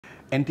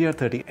NTR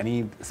 30,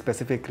 any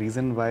specific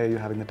reason why you're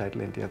having the title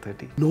NTR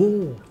 30?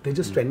 No, they're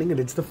just trending it.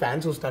 It's the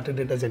fans who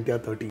started it as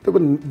NTR 30.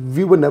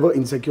 We were never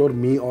insecure,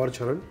 me or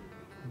Charan.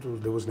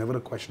 There was never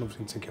a question of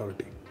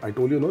insecurity. I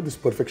told you, this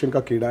perfection ka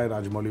kida hai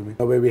Rajamouli mein.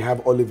 Where we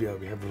have Olivia,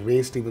 we have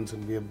Ray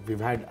Stevenson, we've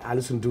had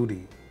Alison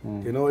Doody.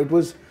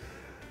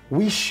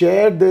 We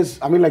shared this.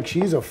 I mean, like,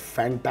 she's a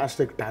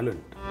fantastic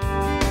talent.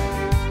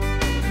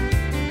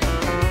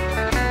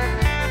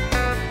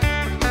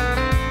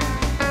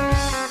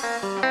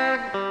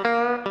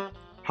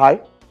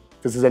 Hi,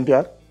 this is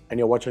NTR and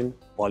you're watching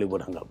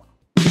Bollywood Hungama.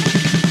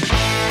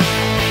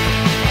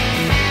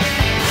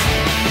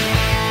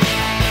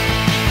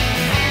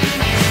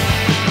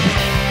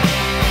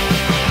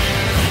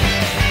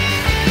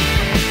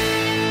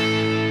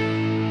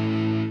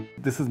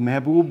 This is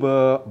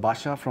Mehboob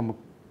Basha from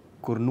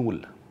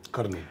Kurnool.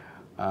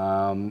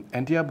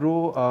 NTR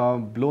bro,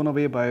 blown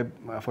away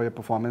for your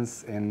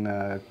performance in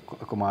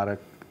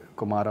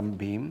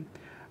Kumaram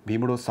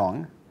Bheemudo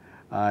song.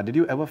 Did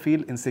you ever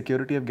feel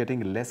insecurity of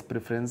getting less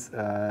preference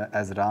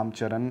as Ram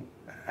Charan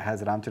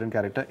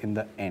character in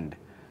the end?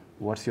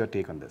 What's your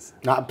take on this?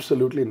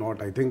 Absolutely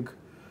not. I think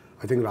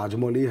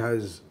Rajamouli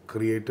has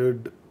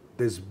created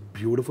these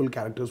beautiful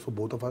characters for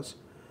both of us.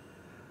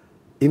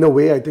 In a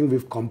way, I think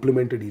we've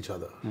complemented each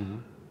other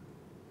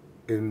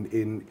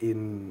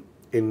in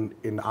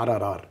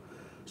RRR.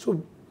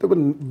 So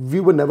we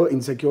were never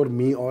insecure,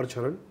 me or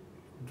Charan.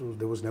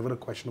 There was never a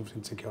question of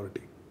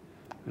insecurity.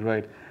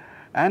 Right.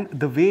 And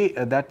the way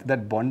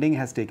that bonding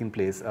has taken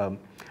place,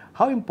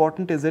 how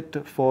important is it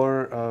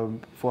for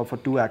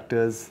two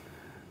actors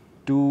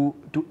to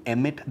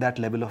emit that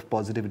level of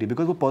positivity?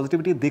 Because वो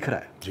positivity दिख रहा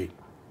है जी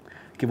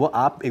कि वो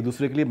आप एक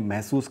दूसरे के लिए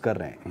महसूस कर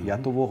रहे हैं, या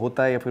तो वो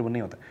होता है या फिर वो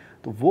नहीं होता,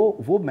 तो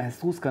वो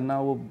महसूस करना,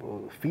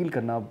 वो फील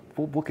करना,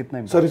 वो कितना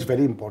important? Sir, it's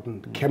very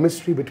important.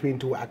 Chemistry between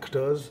two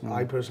actors,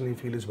 I personally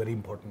feel, is very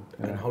important.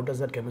 And how does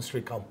that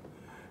chemistry come?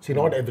 See,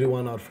 not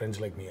everyone are friends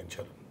like me and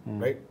Charan,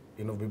 right?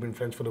 We've been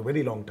friends for a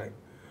very long time.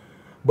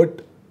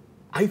 But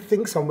I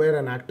think somewhere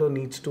an actor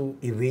needs to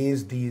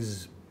erase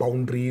these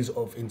boundaries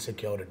of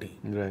insecurity.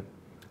 Right.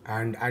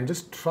 And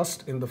just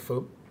trust in the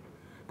film.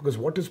 Because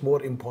what is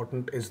more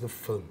important is the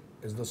film,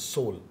 is the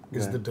soul,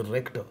 is the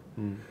director.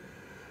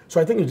 So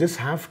I think you just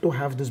have to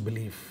have this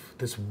belief,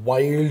 this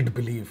wild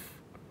belief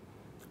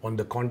on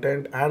the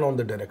content and on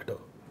the director.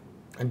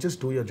 And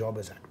just do your job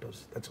as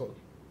actors. That's all.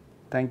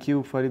 Thank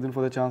you, Faridun,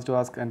 for the chance to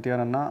ask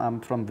NTR Anna. I'm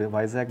from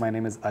Vizag. My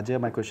name is Ajay.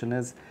 My question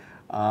is,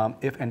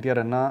 if NTR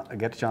Anna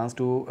gets a chance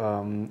to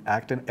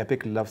act an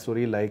epic love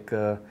story like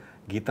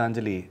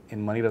Geetanjali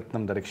in Mani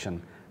Ratnam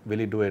direction, will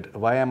he do it?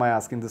 Why am I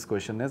asking this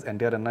question is,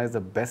 NTR Anna is the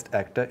best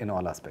actor in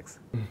all aspects.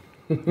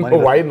 Why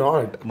not? Why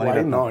not?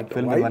 Why not?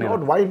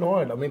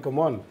 I mean, come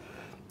on.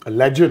 A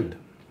legend.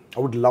 I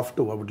would love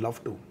to. I would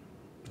love to.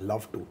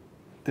 Love to.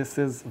 This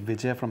is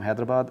Vijay from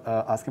Hyderabad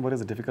asking what is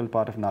the difficult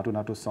part of Natu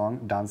Natu song,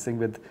 dancing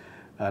with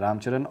Ram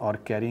Charan or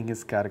carrying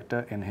his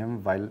character in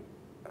him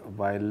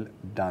while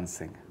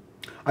dancing?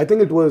 I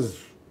think it was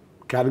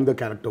carrying the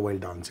character while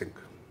dancing,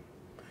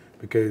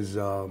 because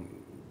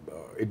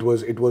it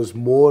was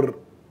more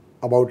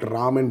about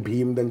Ram and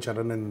Bheem than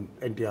Charan and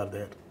NTR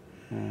there.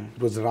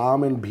 It was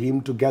Ram and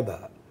Bheem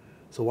together.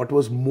 So what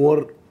was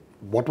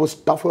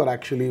tougher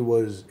actually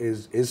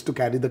is to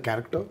carry the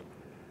character,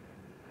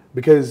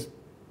 because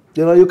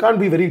you can't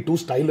be very too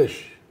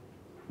stylish.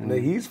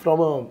 He's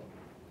from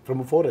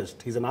a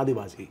forest. He's an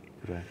Adivasi.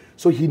 Right.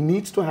 So he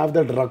needs to have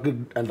that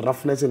rugged and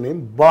roughness in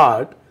him,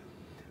 but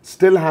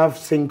still have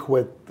sync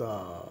with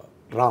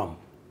Ram.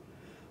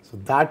 So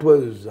that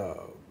was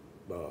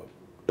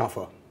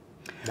tougher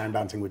than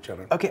dancing with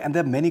Charan. Okay, and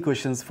there are many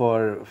questions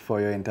for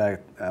your entire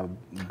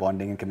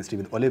bonding and chemistry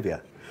with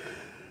Olivia.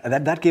 And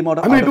that came out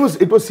of... I mean,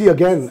 it was see,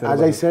 again,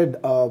 as I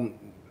said,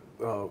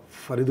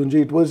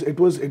 Faridunji,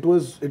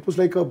 it was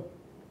like a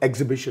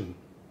exhibition.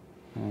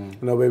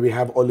 Where we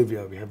have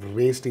Olivia, we have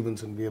Ray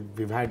Stevenson,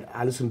 we've had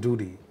Alison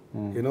Doody.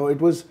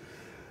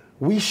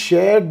 We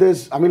shared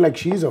this. I mean, like,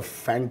 she's a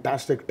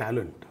fantastic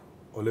talent,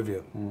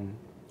 Olivia.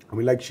 I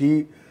mean, like,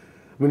 she's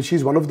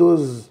one of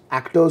those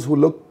actors who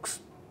looks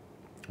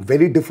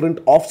very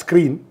different off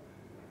screen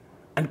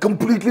and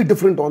completely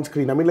different on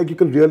screen. I mean, like, you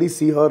can really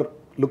see her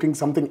looking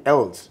something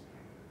else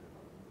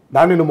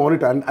than in a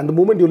monitor. And the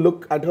moment you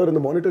look at her in the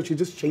monitor, she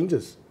just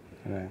changes.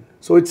 Right.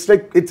 So it's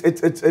like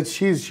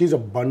she's a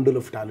bundle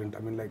of talent.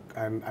 I mean, like,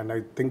 and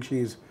I think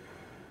she's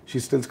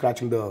still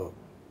scratching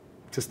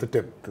just the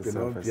tip, the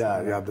surface.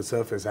 The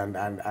surface, and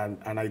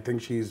I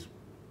think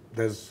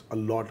there's a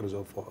lot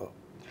reserved for her.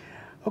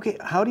 Okay,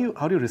 how do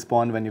you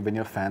respond when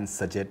your fans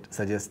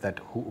suggest that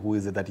who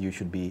is it that you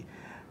should be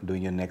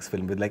doing your next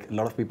film with? Like, a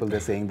lot of people, they're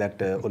saying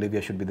that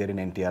Olivia should be there in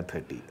NTR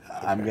 30. Okay.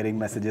 I'm getting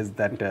messages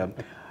that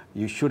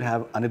you should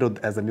have Anirudh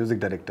as a music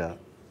director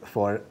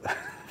for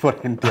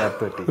NTR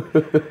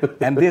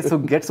 30, and they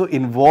get so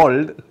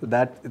involved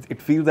that it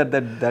feels that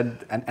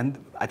and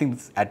I think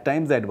at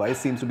times the advice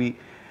seems to be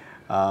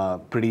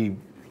pretty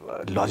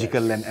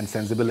logical and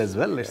sensible as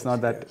well. It's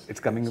not that it's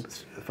coming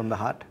from the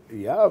heart.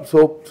 Yeah.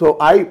 So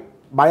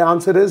my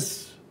answer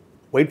is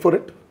wait for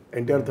it.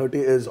 NTR 30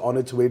 is on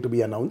its way to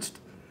be announced.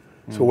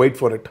 So wait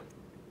for it.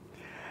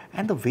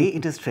 And the way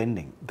it is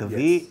trending, the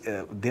way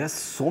there are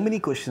so many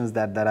questions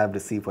that I've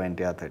received for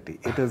NTR 30.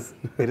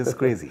 It is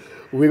crazy.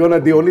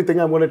 The only thing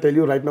I'm going to tell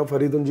you right now,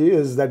 Faridunji,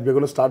 is that we're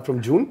going to start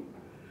from June.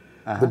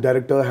 The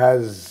director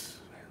has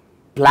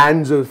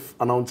plans of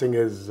announcing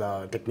his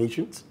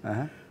technicians.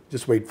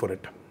 Just wait for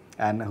it.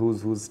 And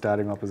who's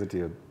starring opposite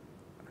you?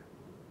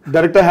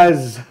 Director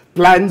has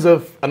plans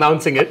of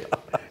announcing it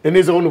in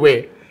his own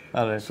way.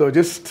 All right. So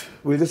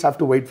we'll just have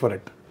to wait for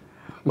it.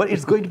 But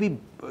it's going to be,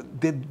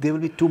 there will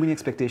be too many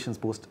expectations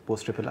post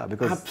RRR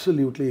because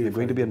absolutely we're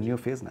going to be a new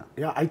phase now.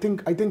 Yeah, I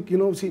think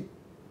see,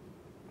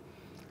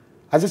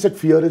 as I said,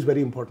 fear is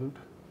very important.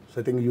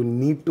 So I think you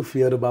need to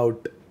fear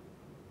about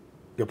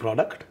your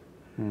product.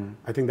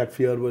 I think that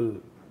fear will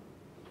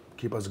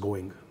keep us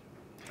going.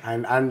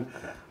 And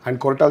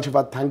Koratal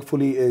Shiva,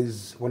 thankfully,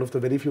 is one of the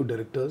very few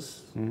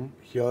directors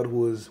here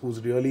who's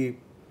really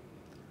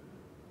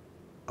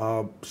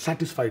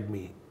satisfied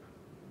me.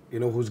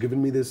 Who's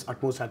given me this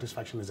utmost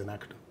satisfaction as an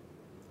actor.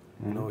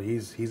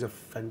 He's a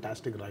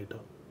fantastic writer.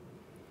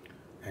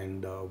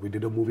 And we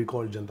did a movie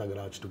called Janta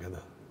Garage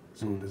together.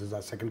 So this is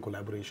our second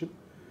collaboration.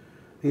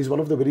 He's one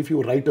of the very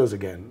few writers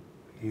again.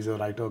 He's a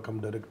writer come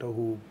director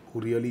who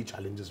really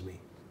challenges me.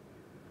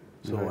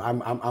 So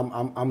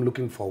I'm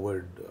looking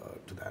forward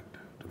to that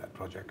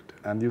project.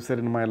 And you said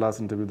in my last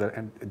interview that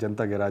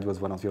Janta Garage was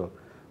one of your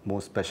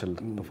most special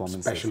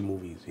performances. Special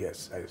movies,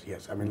 yes.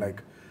 I mean,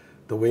 like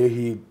the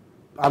way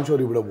I'm sure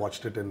you would have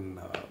watched it in,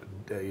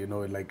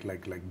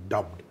 like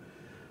dubbed,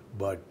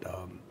 but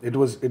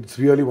it's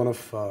really one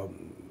of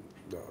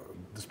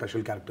the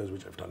special characters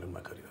which I've done in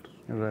my career.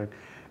 Right.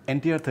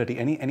 NTR 30.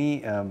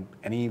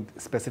 Any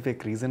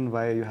specific reason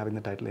why you're having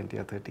the title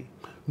NTR 30?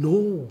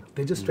 No,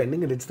 they're just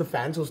trending it. It's the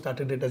fans who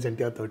started it as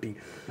NTR 30.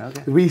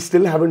 Okay. We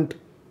still haven't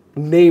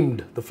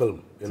named the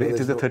film. So it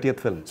is the 30th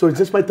film. So it's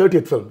just my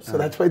 30th film. So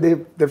that's why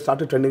they've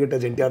started trending it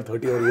as NTR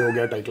 30 or ye ho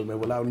gaya title. Mein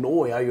bola,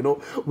 no, yeah,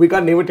 we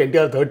can't name it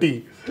NTR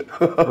 30.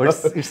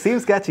 But it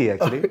seems catchy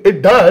actually.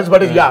 It does,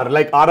 but it's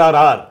like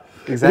RRR.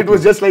 Exactly. It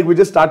was just like we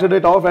just started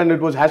it off and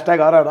it was hashtag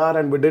RRR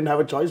and we didn't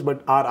have a choice,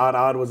 but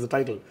RRR was the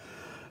title.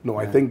 No,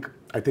 I think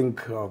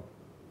the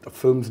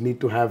films need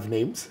to have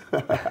names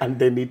and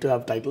they need to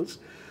have titles.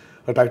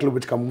 A title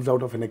which comes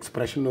out of an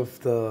expression of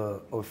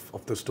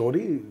the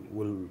story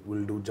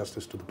will do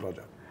justice to the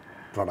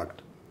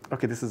product.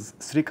 Okay, this is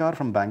Srikar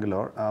from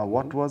Bangalore.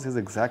 What was his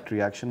exact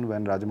reaction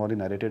when Rajamouli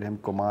narrated him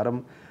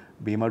Komaram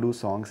Bhimadu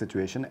song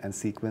situation and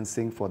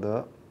sequencing for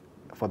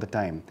the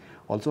time?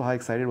 Also, how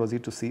excited was he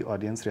to see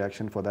audience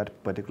reaction for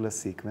that particular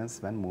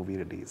sequence when movie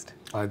released?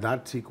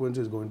 That sequence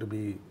is going to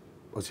be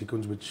a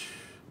sequence which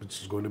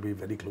is going to be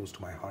very close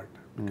to my heart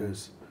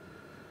because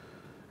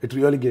it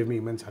really gave me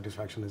immense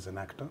satisfaction as an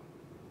actor,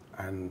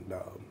 and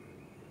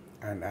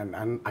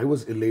I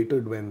was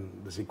elated when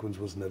the sequence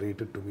was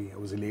narrated to me. I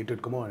was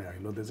elated. Come on,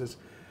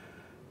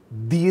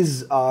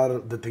 these are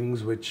the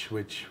things which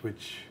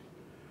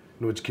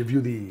give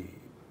you the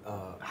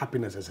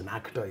happiness as an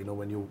actor.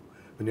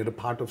 When you're a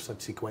part of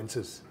such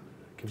sequences,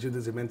 gives you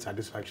this immense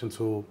satisfaction.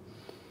 So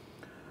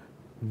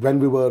when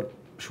we were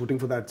shooting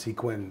for that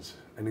sequence,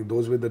 I think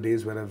those were the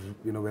days where I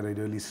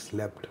really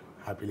slept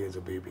happily as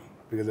a baby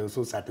because I was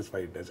so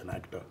satisfied as an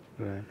actor.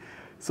 Right.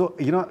 So,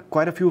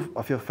 quite a few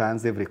of your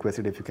fans, they've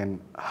requested if you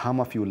can hum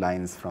a few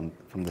lines from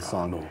the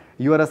song. No.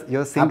 You're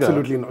a singer.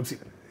 Absolutely not. See,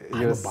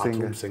 I'm a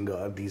bathroom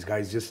singer. These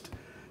guys just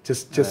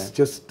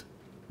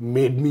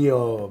made me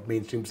a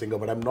mainstream singer,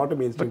 but I'm not a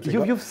mainstream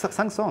singer. You've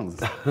sung songs.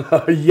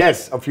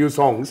 Yes, a few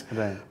songs.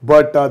 Right.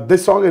 But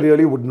this song I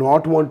really would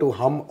not want to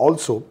hum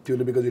also,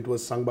 purely because it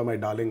was sung by my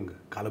darling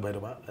Kala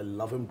Bhairava. I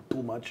love him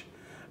too much.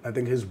 I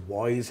think his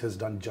voice has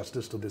done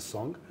justice to this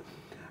song.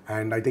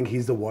 And I think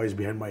he's the voice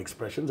behind my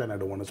expressions and I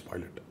don't want to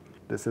spoil it.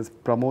 This is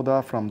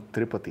Pramoda from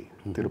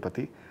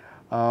Tirupati.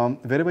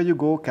 Wherever you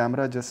go,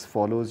 camera just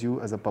follows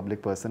you as a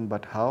public person,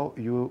 but how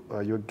you're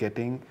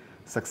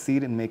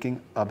succeed in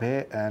making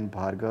Abhay and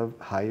Bhargav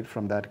hide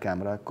from that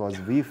camera because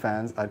we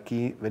fans are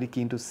very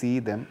keen to see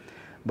them,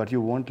 but you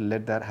won't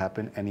let that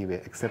happen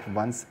anyway, except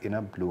once in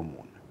a blue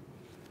moon.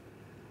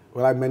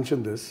 Well, I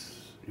mentioned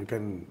this. You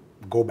can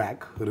go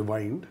back,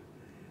 rewind,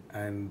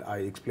 and I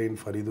explained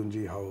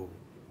Faridunji how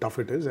tough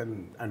it is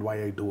and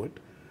why I do it.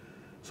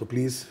 So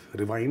please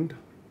rewind,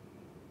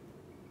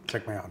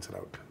 check my answer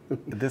out.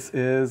 This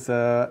is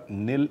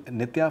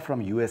Nitya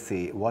from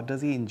USA. What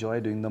does he enjoy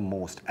doing the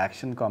most?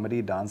 Action,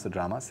 comedy, dance, or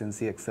drama? Since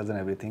he excels in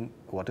everything,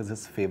 what is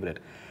his favorite?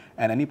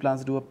 And any plans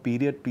to do a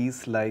period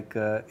piece like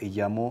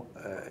Yamo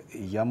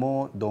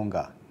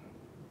Donga?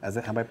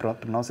 Have I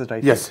pronounced it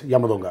right? Yes,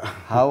 Yamadonga.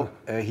 How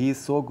he is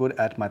so good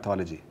at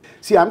mythology.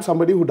 See, I'm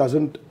somebody who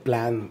doesn't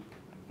plan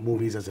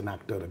movies as an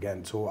actor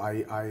again. So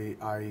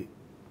I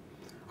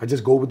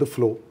just go with the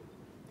flow.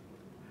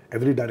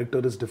 Every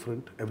director is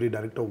different. Every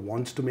director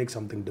wants to make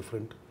something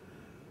different.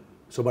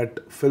 So,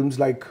 but films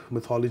like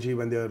mythology,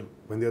 when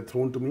they're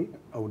thrown to me,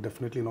 I would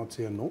definitely not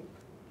say a no.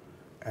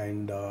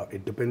 And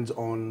it depends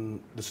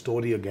on the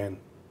story again.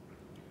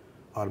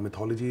 Our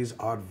mythologies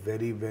are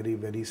very, very,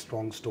 very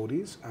strong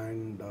stories,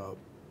 and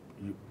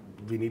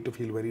we need to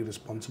feel very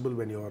responsible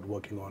when you are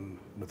working on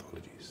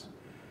mythologies.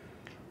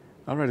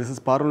 All right, this is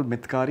Parul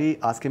Mithkari.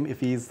 Ask him if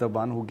he's the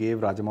one who gave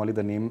Rajamouli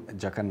the name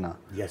Jakanna.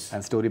 Yes.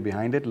 And story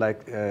behind it,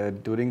 like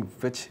during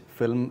which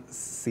film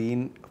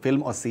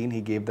or scene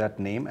he gave that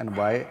name, and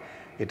why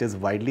it is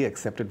widely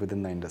accepted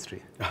within the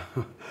industry.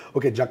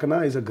 Okay,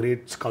 Jakanna is a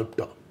great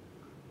sculptor.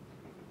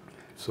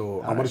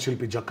 So, Amar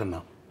Shilpi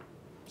Jakanna.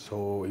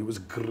 So, he was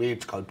a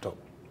great sculptor.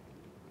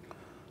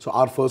 So,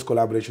 our first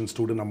collaboration,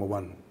 student number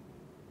 1.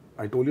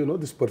 I told you,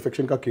 this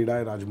perfection ka keeda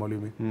hai Rajamouli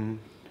mein.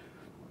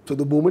 So,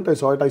 the moment I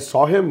saw it, I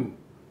saw him,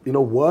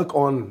 work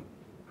on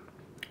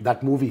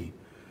that movie.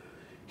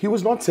 He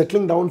was not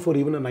settling down for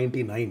even a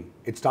 99.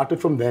 It started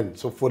from then.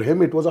 So, for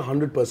him, it was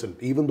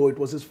 100%, even though it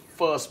was his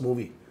first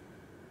movie.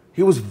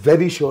 He was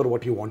very sure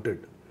what he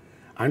wanted.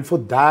 And for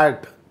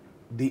that,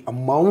 the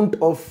amount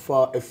of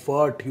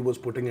effort he was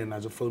putting in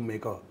as a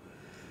filmmaker,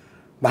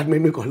 that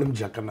made me call him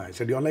Jakanna. I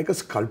said, you're like a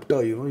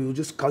sculptor, you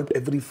just sculpt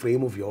every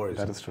frame of yours.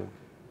 That is true.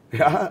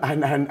 Yeah,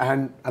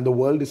 and the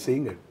world is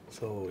seeing it.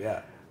 So,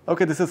 yeah.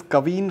 Okay, this is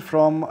Kaveen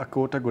from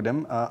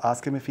Kottagudem.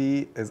 Ask him if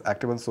he is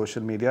active on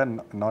social media,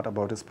 not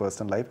about his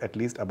personal life, at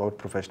least about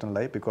professional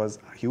life, because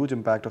huge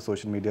impact of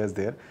social media is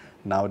there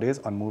nowadays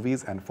on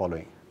movies and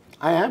following.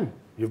 I am.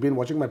 You've been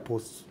watching my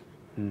posts.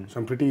 So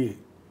I'm pretty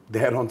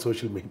there on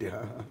social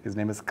media. His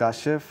name is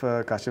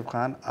Kashif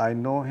Khan. I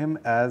know him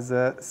as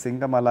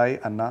Singamalai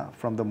Anna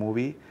from the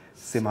movie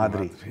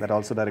Simhadri, that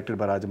also directed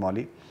by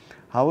Rajamouli.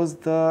 How was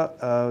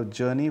the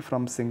journey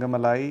from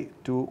Singamalai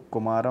to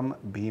Kumaram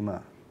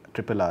Bhima,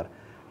 RRR?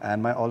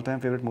 And my all-time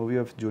favorite movie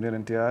of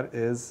Jr.NTR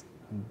is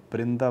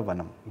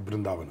Brindavanam.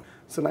 Brindavanam.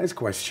 It's a nice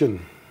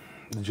question.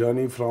 The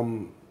journey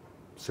from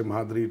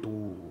Simhadri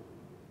to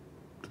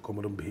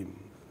Kumaram Bhim.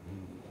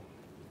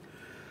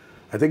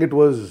 I think it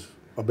was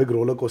a big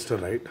roller coaster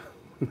ride.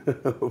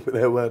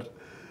 There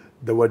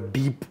were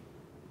deep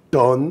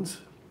turns,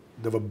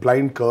 there were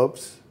blind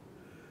curves,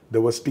 there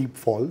were steep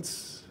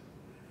falls,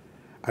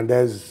 and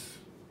there's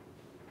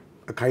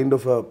a kind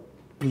of a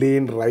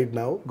plane right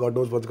now. God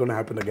knows what's going to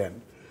happen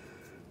again.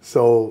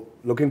 So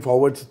looking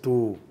forward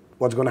to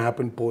what's going to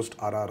happen post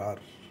RRR.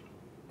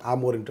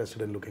 I'm more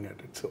interested in looking at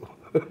it. So.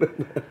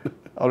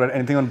 All right.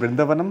 Anything on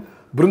Brindavanam?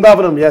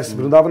 Brindavanam, yes.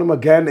 Brindavanam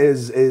again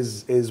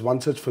is one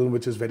such film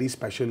which is very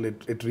special.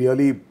 It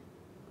really,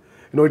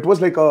 it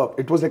was like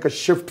a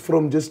shift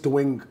from just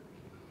doing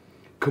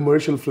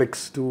commercial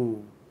flicks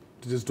to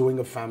just doing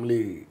a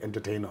family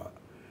entertainer.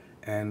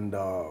 And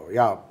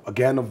yeah,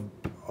 again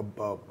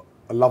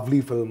a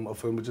lovely film, a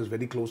film which is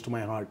very close to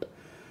my heart.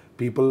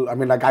 People, I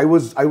mean, like I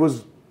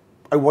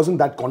wasn't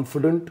that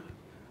confident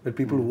that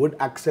people would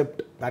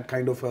accept that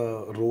kind of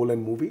a role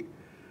and movie.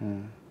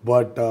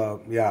 But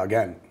yeah,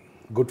 again,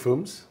 good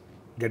films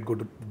get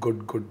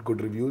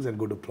good reviews and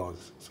good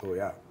applause. So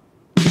yeah.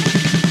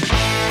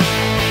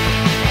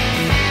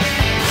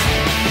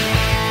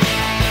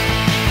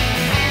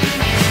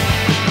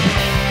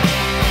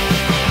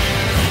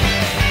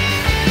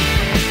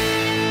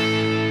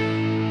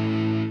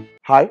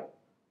 Hi,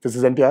 this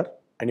is NTR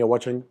and you're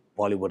watching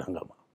Bollywood Hungama.